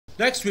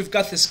Next, we've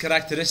got this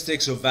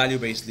characteristics of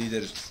value-based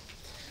leaders.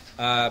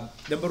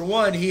 Number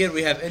one, here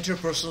we have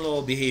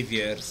interpersonal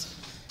behaviors.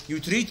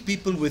 You treat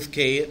people with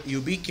care, you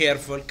be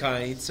careful,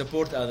 kind,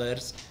 support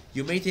others,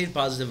 you maintain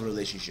positive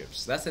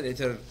relationships. That's an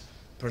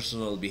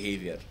interpersonal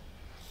behavior.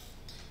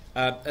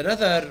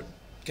 Another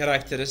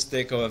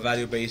characteristic of a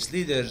value-based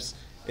leaders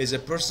is a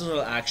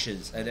personal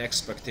actions and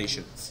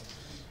expectations.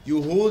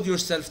 You hold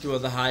yourself to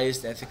the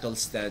highest ethical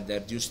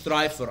standard. You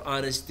strive for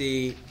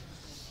honesty,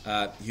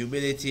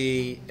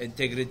 humility,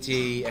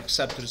 integrity,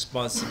 accept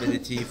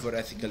responsibility for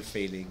ethical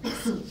failings.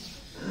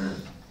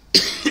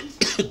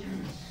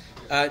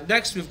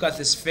 Next, we've got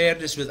this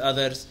fairness with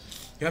others.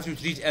 You have to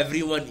treat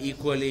everyone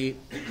equally.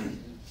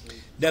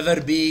 Never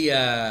be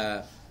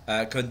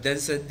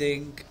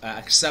condescending.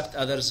 Accept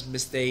others'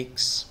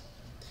 mistakes.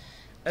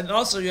 And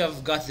also, you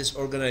have got this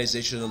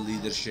organizational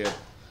leadership.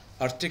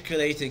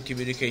 Articulate and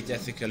communicate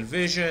ethical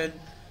vision.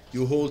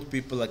 You hold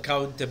people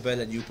accountable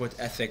and you put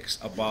ethics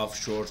above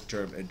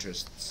short-term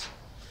interests.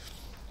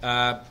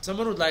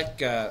 Someone would like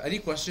any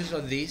questions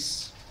on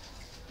these?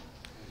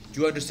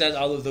 Do you understand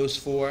all of those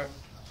four?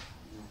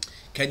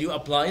 Can you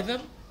apply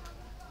them?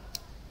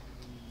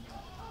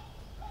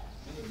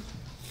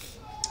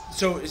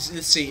 So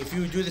let's see, if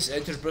you do this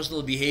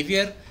interpersonal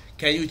behavior,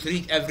 can you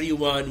treat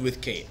everyone with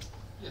care?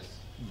 Yes.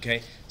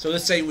 Okay, so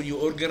let's say when you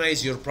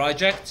organize your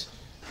project,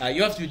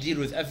 you have to deal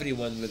with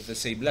everyone with the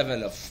same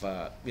level of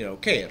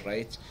care,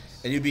 right?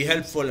 And you be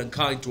helpful and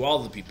kind to all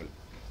the people,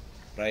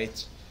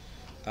 right?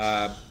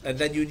 And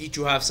then you need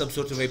to have some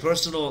sort of a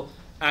personal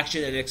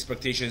action and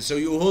expectation. So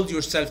you hold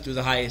yourself to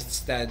the highest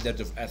standard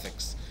of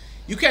ethics.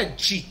 You can't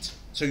cheat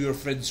so your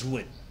friends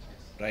win,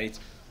 right?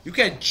 You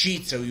can't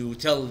cheat so you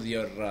tell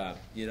your,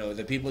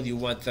 the people you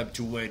want them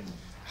to win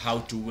how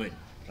to win,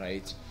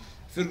 right?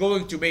 If you're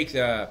going to make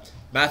the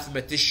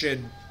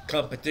mathematician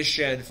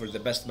competition for the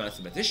best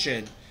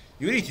mathematician,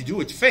 you need to do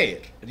it fair,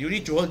 and you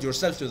need to hold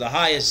yourself to the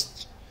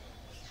highest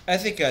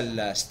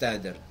ethical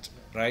standard,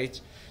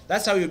 right?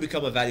 That's how you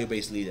become a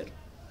value-based leader.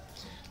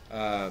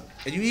 And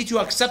you need to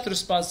accept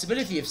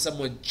responsibility if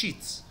someone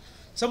cheats.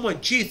 Someone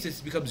cheats,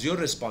 it becomes your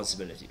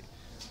responsibility.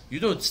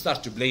 You don't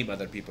start to blame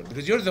other people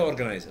because you're the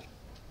organizer.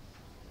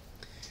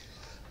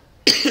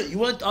 You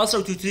want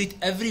also to treat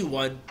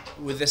everyone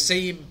with the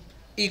same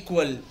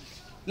equal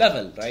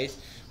level, right?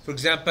 For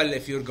example,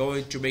 if you're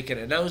going to make an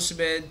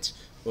announcement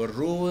or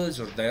rules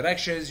or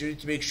directions, you need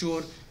to make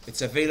sure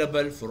it's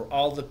available for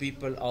all the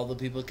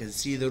people can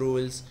see the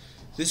rules.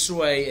 This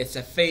way it's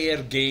a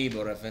fair game,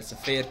 or if it's a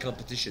fair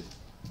competition.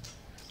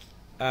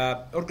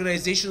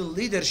 Organizational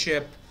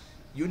leadership,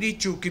 you need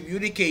to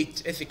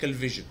communicate ethical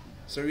vision.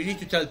 So you need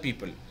to tell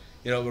people,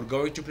 we're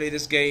going to play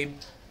this game,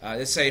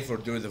 let's say if we're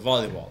doing the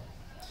volleyball.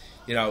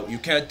 You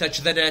can't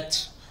touch the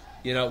net,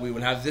 we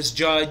will have this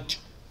judge,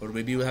 or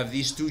maybe we'll have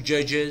these two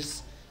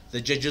judges. The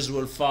judges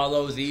will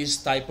follow these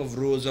type of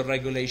rules or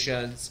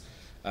regulations.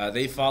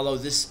 They follow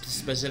this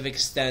specific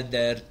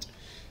standard.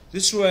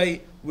 This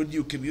way, when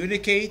you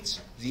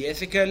communicate the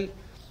ethical,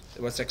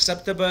 what's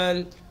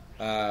acceptable,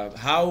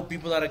 how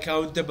people are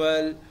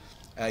accountable,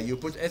 you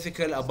put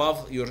ethical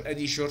above your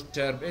any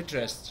short-term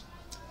interest.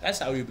 That's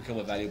how you become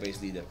a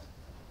value-based leader.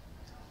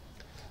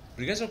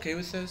 Are you guys okay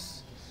with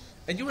this?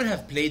 And you would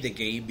have played a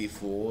game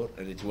before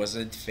and it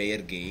wasn't fair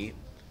game.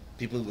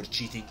 People were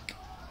cheating.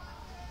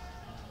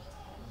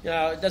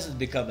 It doesn't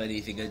become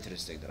anything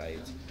interesting, right?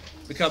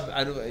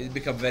 It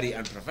become very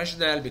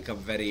unprofessional, become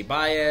very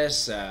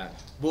biased,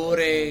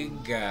 boring,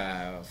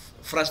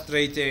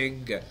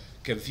 frustrating,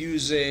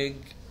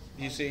 confusing.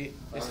 You see,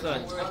 it's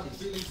not.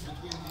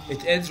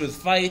 It ends with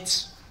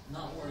fights.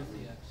 Not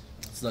worthy,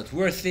 actually. It's not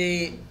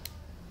worthy.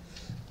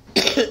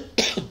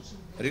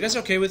 Are you guys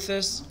okay with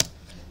this?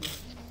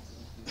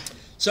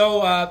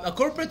 So, a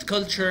corporate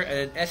culture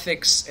and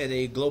ethics in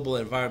a global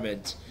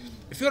environment.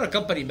 If you're a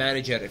company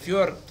manager, if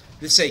you're,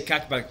 let's say,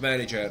 CAC Bank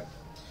manager,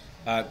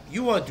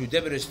 you want to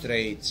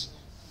demonstrate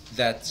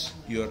that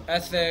your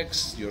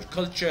ethics, your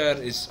culture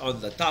is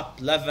on the top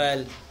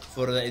level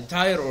for the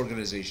entire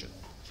organization.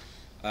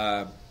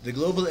 The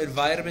global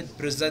environment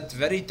presents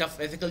very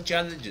tough ethical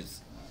challenges.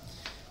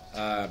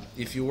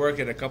 If you work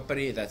in a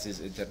company that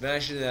is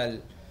international,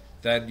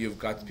 then you've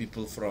got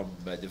people from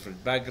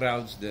different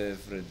backgrounds,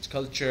 different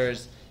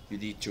cultures. You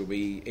need to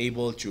be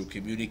able to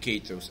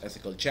communicate those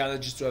ethical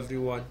challenges to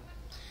everyone.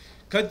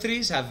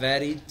 Countries have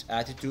varied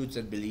attitudes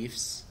and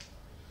beliefs.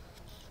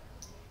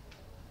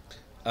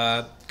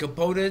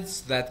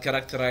 Components that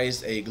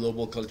characterize a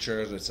global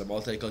culture, it's a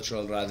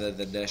multicultural rather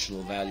than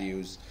national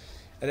values,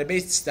 and a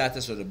based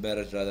status on a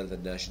merit rather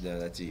than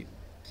nationality.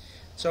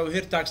 So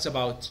here it talks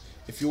about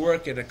if you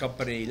work in a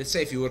company, let's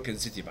say if you work in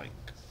Citibank.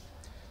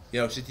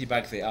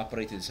 Citibank, they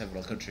operate in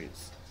several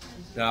countries.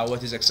 Now,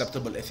 what is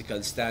acceptable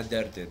ethical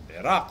standard in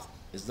Iraq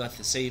is not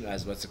the same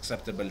as what's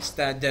acceptable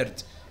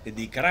standard in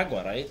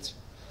Nicaragua, right?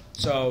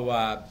 So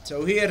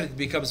here it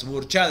becomes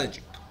more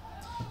challenging.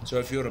 So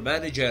if you're a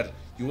manager,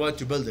 you want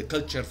to build a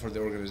culture for the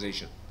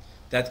organization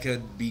that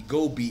can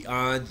go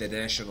beyond the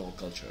national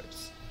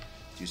cultures.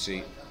 Do you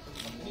see?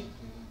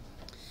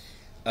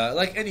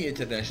 Like any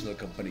international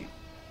company,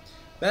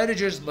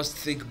 managers must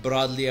think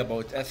broadly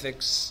about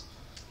ethics.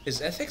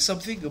 Is ethics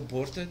something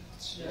important?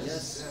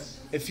 Yes.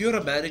 If you're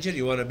a manager,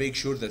 you want to make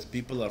sure that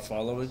people are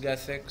following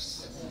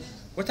ethics.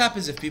 What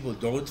happens if people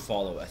don't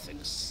follow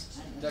ethics?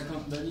 The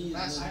company is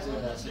not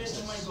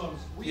success.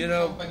 You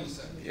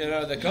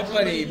know, the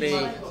company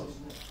may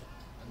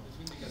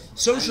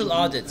social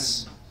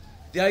audits.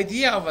 The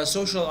idea of a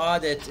social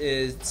audit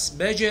is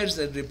measures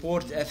and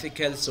report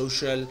ethical,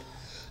 social,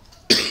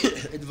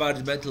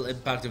 environmental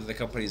impact of the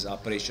company's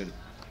operation.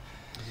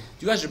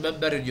 Do you guys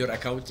remember in your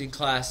accounting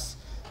class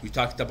we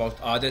talked about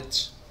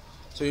audit?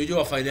 So you do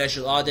a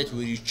financial audit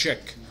where you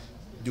check,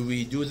 do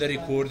we do the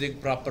recording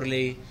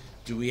properly?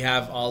 Do we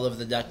have all of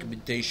the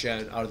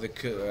documentation? Are the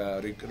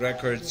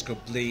records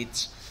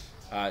complete?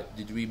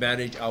 Did we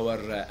manage our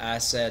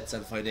assets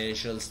and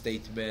financial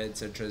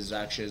statements and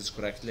transactions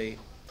correctly?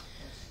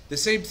 The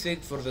same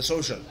thing for the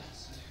social.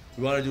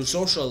 We want to do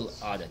social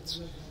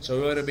audits. So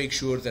we want to make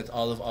sure that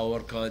all of our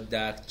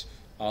conduct,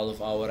 all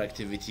of our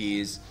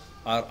activities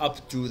are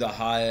up to the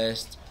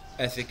highest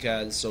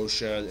ethical,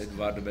 social,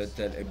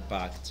 environmental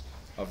impact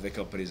of the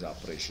company's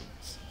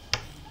operations.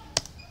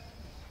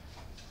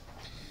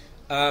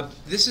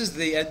 This is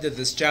the end of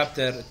this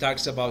chapter. It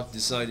talks about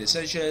design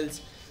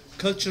essentials.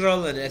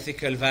 Cultural and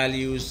ethical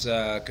values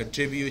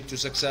contribute to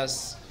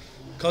success.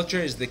 Culture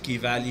is the key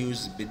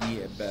values,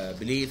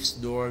 beliefs,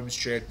 norms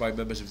shared by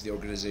members of the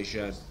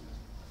organization.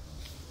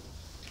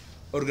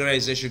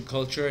 Organization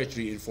culture, it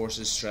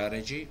reinforces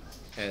strategy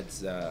and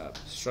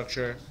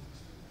structure.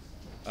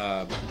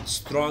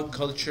 Strong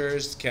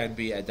cultures can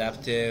be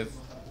adaptive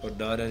or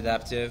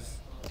non-adaptive.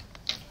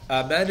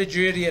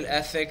 Managerial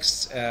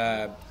ethics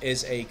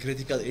is a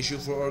critical issue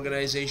for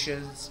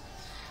organizations.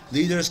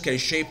 Leaders can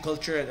shape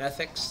culture and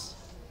ethics,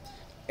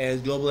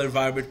 and global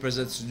environment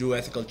presents new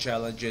ethical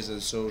challenges,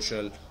 and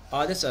social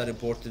audits are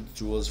important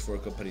tools for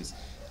companies.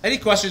 Any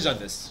questions on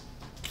this?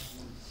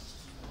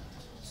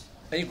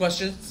 Any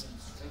questions?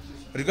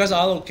 Are you guys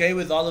all okay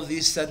with all of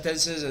these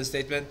sentences and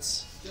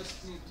statements?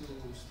 Just need to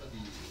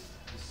study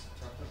this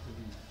chapter to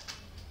be.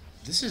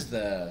 This is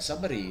the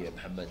summary,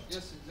 Muhammad.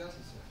 Yes,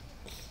 exactly, sir.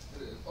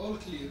 All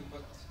clear,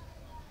 but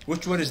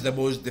Which one is the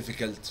most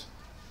difficult?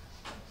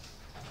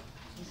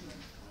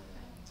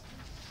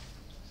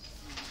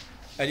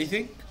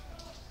 Anything?